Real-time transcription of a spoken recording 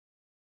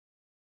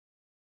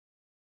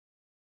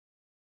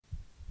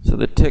So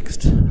the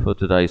text for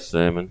today's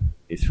sermon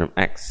is from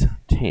Acts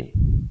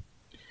 10.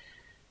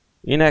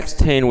 In Acts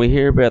 10 we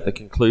hear about the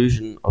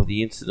conclusion of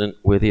the incident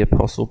where the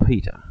Apostle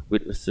Peter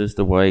witnesses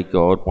the way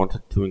God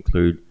wanted to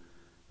include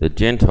the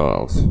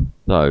Gentiles,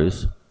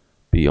 those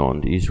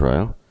beyond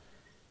Israel,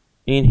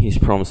 in his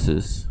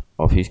promises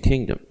of his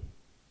kingdom.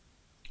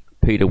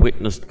 Peter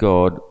witnessed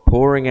God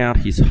pouring out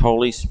his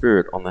Holy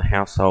Spirit on the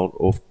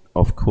household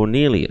of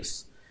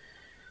Cornelius.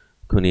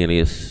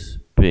 Cornelius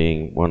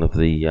being one of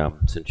the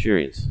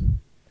centurions.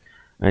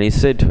 And he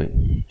said to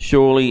him,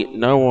 "Surely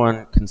no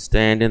one can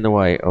stand in the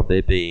way of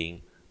their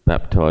being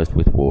baptized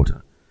with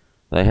water.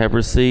 They have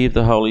received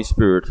the Holy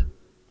Spirit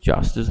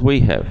just as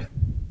we have."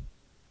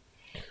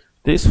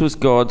 This was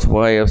God's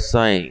way of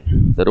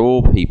saying that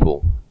all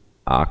people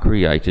are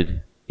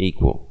created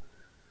equal.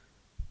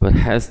 But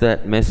has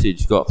that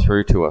message got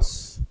through to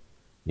us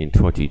in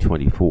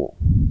 2024?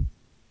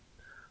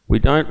 We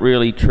don't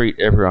really treat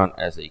everyone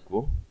as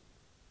equal.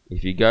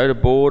 If you go to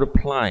board a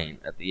plane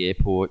at the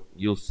airport,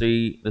 you'll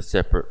see the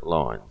separate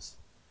lines.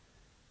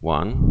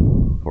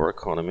 One for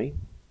economy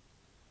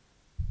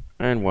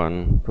and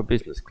one for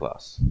business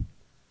class.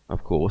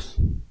 Of course,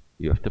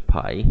 you have to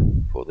pay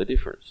for the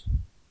difference.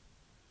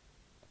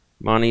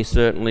 Money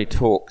certainly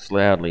talks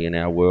loudly in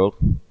our world.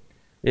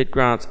 It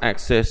grants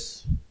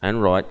access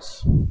and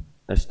rights,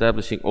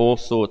 establishing all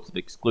sorts of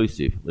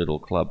exclusive little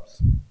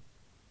clubs.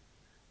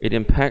 It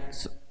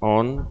impacts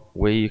on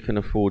where you can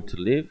afford to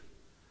live,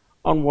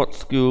 on what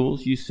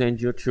schools you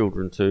send your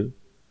children to,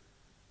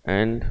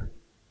 and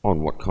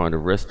on what kind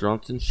of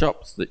restaurants and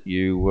shops that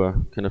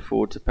you can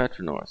afford to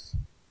patronise.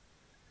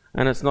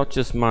 And it's not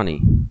just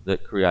money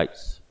that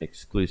creates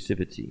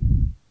exclusivity.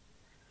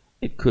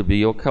 It could be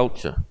your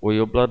culture, or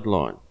your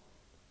bloodline,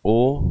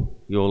 or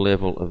your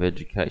level of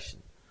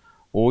education,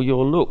 or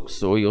your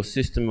looks, or your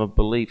system of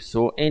beliefs,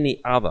 or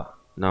any other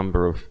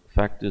number of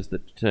factors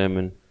that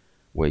determine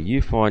where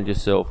you find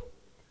yourself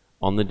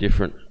on the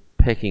different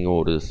pecking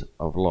orders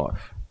of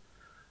life.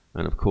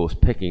 And of course,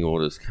 pecking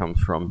orders comes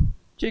from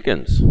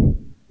chickens.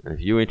 And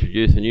if you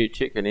introduce a new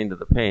chicken into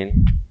the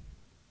pen,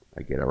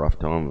 they get a rough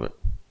time of it.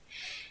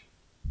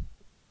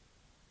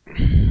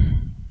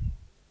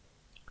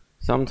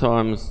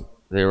 Sometimes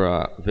there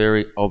are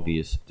very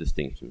obvious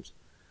distinctions,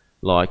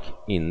 like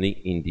in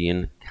the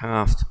Indian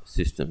caste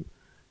system,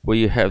 where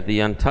you have the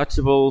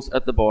untouchables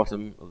at the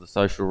bottom of the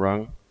social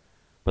rung,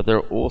 but there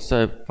are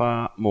also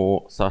far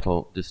more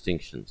subtle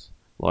distinctions,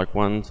 like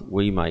ones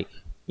we make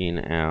in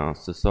our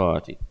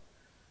society.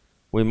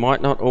 We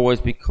might not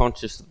always be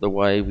conscious of the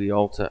way we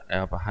alter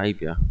our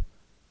behaviour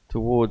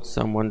towards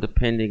someone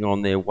depending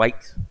on their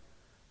weight,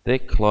 their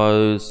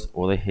clothes,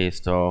 or their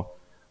hairstyle,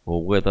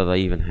 or whether they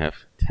even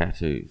have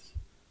tattoos.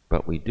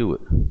 But we do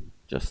it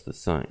just the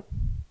same.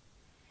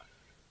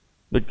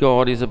 But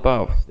God is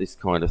above this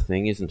kind of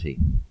thing, isn't he?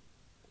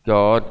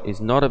 God is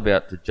not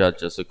about to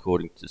judge us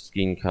according to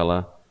skin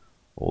colour,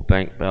 or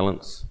bank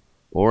balance,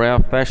 or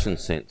our fashion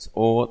sense,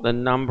 or the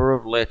number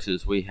of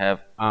letters we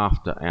have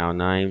after our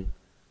name,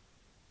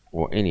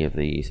 or any of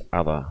these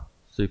other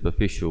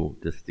superficial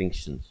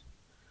distinctions.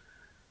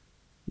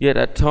 Yet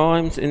at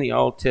times in the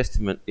Old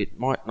Testament it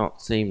might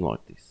not seem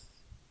like this.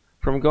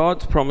 From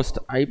God's promise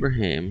to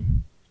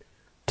Abraham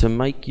to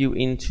make you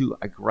into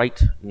a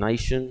great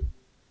nation,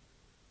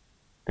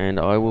 and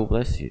I will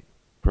bless you,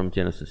 from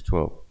Genesis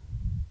 12,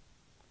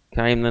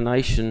 came the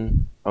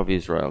nation of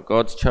Israel,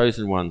 God's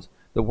chosen ones,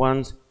 the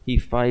ones he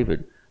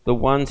favoured, the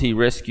ones he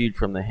rescued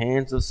from the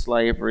hands of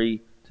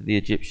slavery to the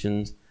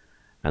Egyptians,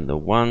 and the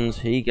ones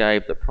he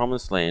gave the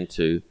promised land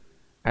to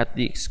at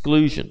the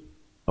exclusion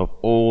of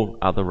all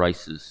other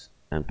races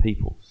and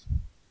peoples.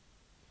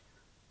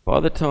 By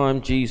the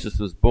time Jesus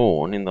was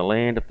born in the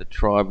land of the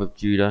tribe of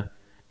Judah,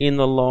 in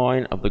the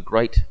line of the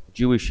great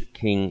Jewish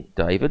King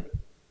David,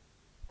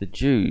 the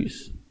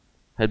Jews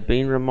had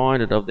been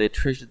reminded of their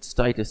treasured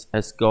status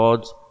as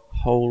God's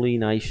holy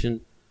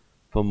nation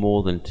for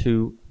more than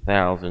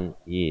 2,000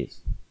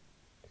 years.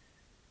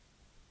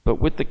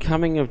 But with the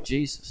coming of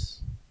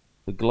Jesus,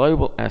 the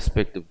global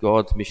aspect of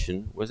God's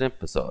mission was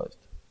emphasized.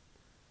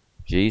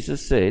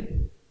 Jesus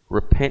said,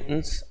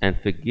 "Repentance and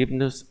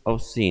forgiveness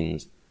of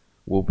sins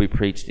will be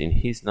preached in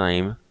his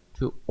name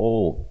to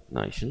all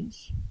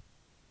nations."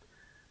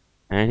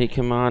 And he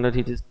commanded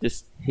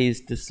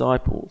his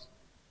disciples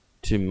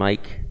to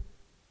make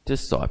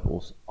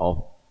disciples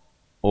of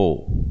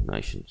all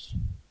nations.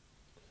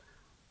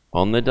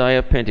 On the day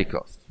of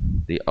Pentecost,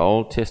 the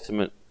Old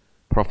Testament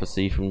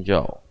prophecy from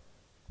Joel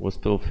was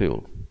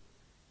fulfilled.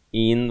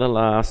 In the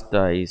last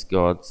days,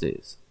 God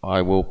says,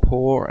 "I will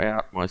pour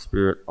out my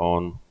Spirit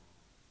on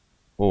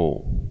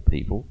all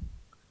people."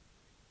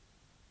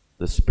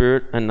 The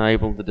Spirit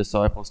enabled the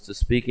disciples to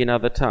speak in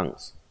other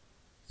tongues,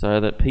 so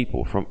that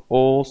people from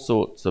all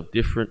sorts of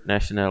different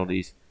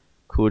nationalities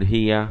could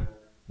hear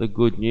the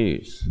good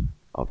news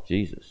of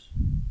Jesus.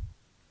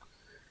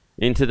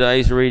 In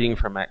today's reading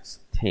from Acts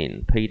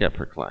 10, Peter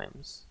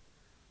proclaims,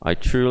 "I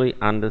truly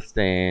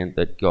understand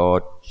that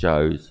God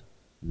shows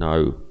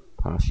no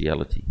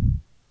partiality."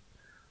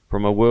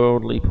 From a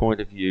worldly point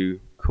of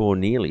view,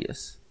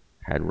 Cornelius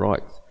had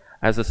rights.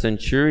 As a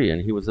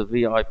centurion, he was a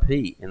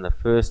VIP in the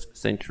first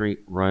century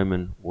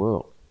Roman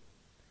world.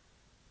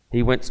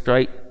 He went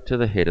straight to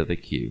the head of the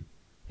queue.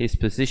 His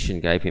position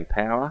gave him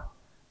power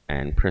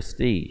and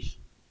prestige.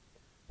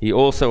 He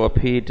also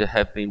appeared to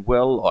have been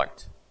well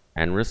liked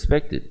and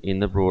respected in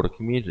the broader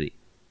community,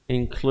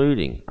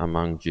 including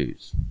among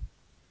Jews.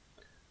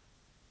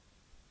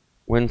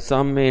 When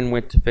some men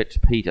went to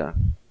fetch Peter,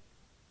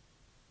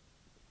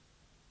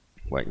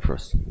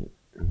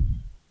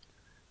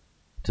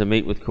 to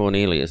meet with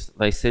Cornelius,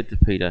 they said to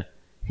Peter,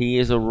 "He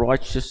is a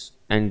righteous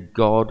and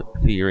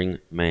God-fearing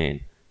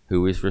man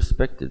who is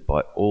respected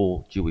by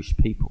all Jewish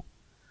people."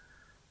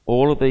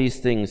 All of these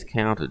things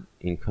counted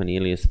in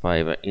Cornelius'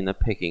 favour in the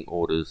pecking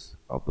orders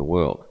of the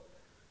world,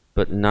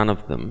 but none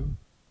of them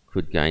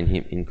could gain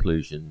him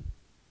inclusion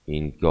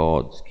in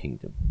God's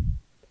kingdom.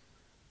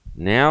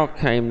 Now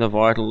came the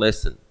vital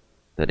lesson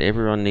that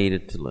everyone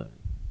needed to learn,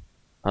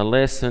 a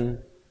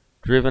lesson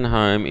driven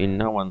home in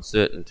no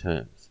uncertain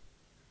terms.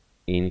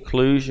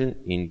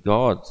 Inclusion in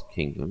God's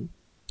kingdom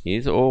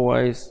is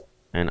always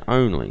and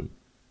only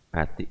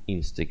at the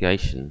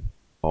instigation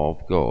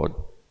of God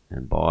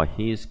and by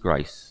his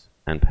grace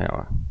and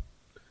power.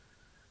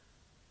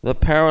 The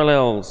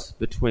parallels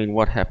between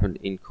what happened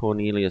in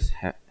Cornelius'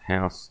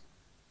 house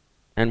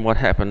and what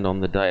happened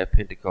on the day of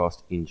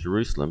Pentecost in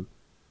Jerusalem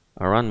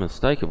are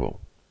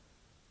unmistakable,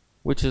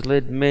 which has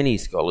led many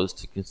scholars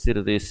to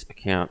consider this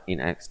account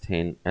in Acts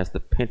 10 as the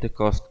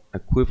Pentecost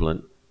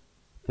equivalent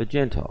for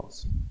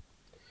Gentiles.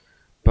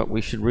 But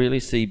we should really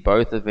see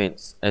both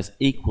events as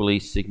equally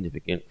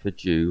significant for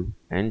Jew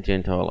and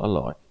Gentile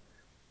alike,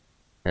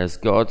 as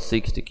God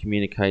seeks to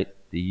communicate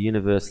the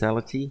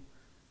universality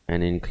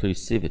and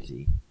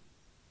inclusivity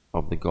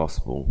of the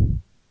gospel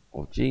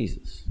of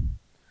Jesus.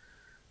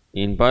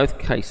 In both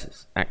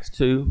cases, Acts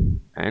 2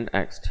 and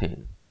Acts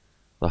 10,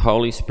 the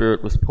Holy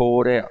Spirit was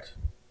poured out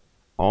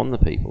on the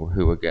people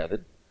who were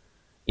gathered.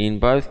 In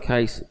both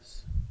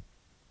cases,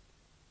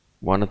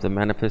 one of the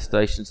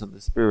manifestations of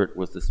the Spirit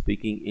was the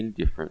speaking in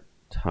different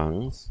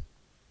tongues.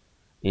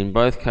 In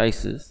both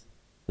cases,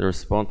 the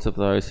response of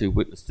those who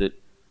witnessed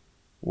it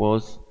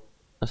was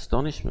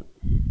astonishment.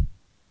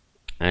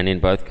 And in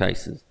both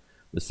cases,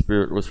 the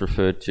Spirit was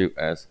referred to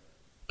as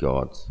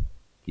God's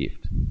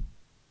gift.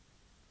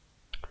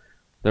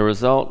 The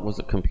result was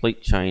a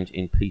complete change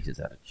in Peter's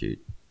attitude.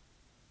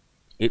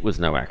 It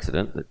was no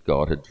accident that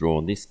God had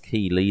drawn this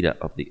key leader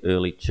of the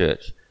early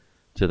church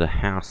to the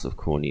house of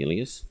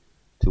Cornelius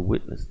to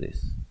witness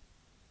this.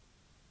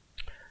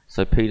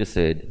 So Peter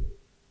said,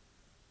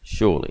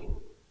 "Surely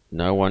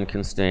no one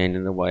can stand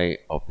in the way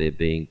of their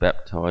being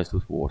baptized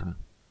with water.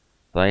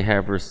 They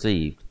have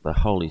received the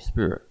Holy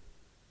Spirit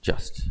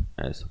just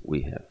as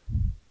we have."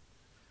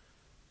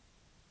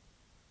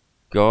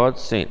 God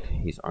sent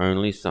his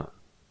only Son,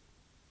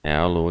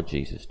 our Lord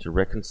Jesus, to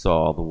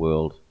reconcile the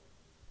world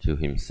to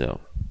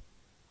himself.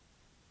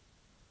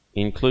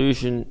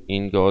 Inclusion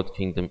in God's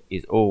kingdom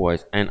is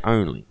always and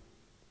only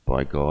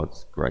by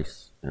God's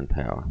grace and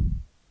power.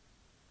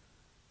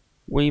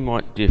 We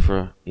might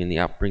differ in the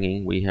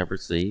upbringing we have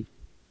received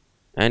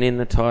and in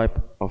the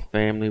type of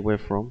family we're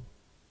from.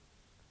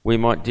 We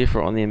might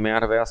differ on the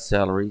amount of our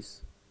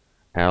salaries,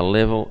 our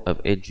level of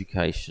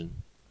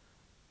education,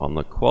 on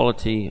the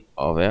quality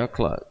of our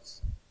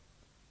clothes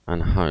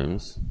and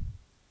homes,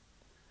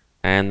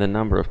 and the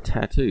number of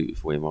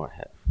tattoos we might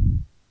have.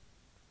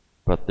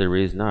 But there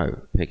is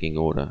no pecking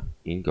order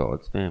in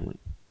God's family.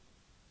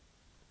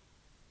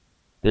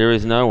 There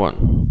is no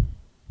one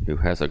who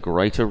has a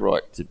greater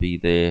right to be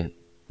there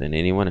than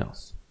anyone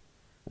else,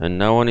 and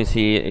no one is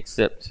here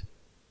except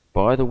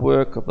by the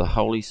work of the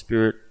Holy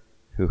Spirit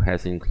who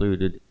has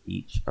included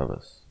each of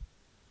us.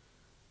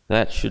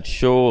 That should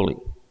surely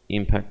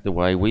impact the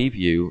way we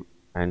view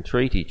and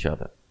treat each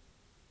other.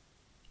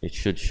 It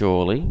should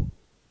surely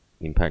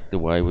impact the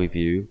way we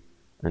view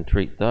and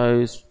treat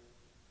those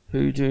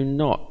who do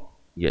not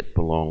yet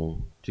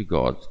belong to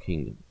God's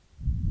kingdom.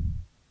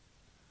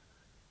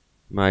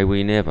 May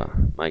we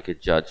never make a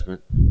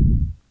judgment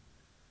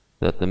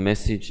that the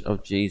message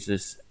of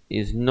Jesus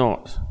is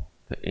not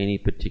for any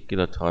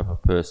particular type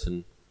of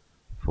person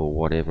for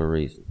whatever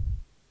reason.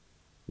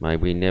 May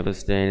we never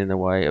stand in the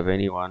way of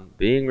anyone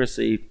being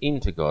received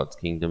into God's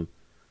kingdom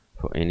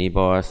for any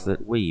bias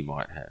that we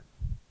might have.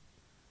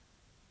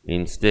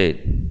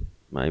 Instead,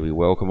 may we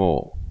welcome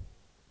all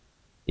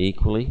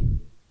equally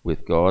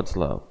with God's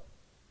love,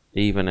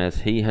 even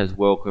as he has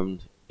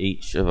welcomed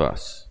each of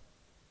us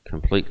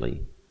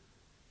completely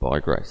by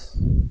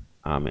grace.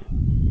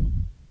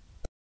 Amen.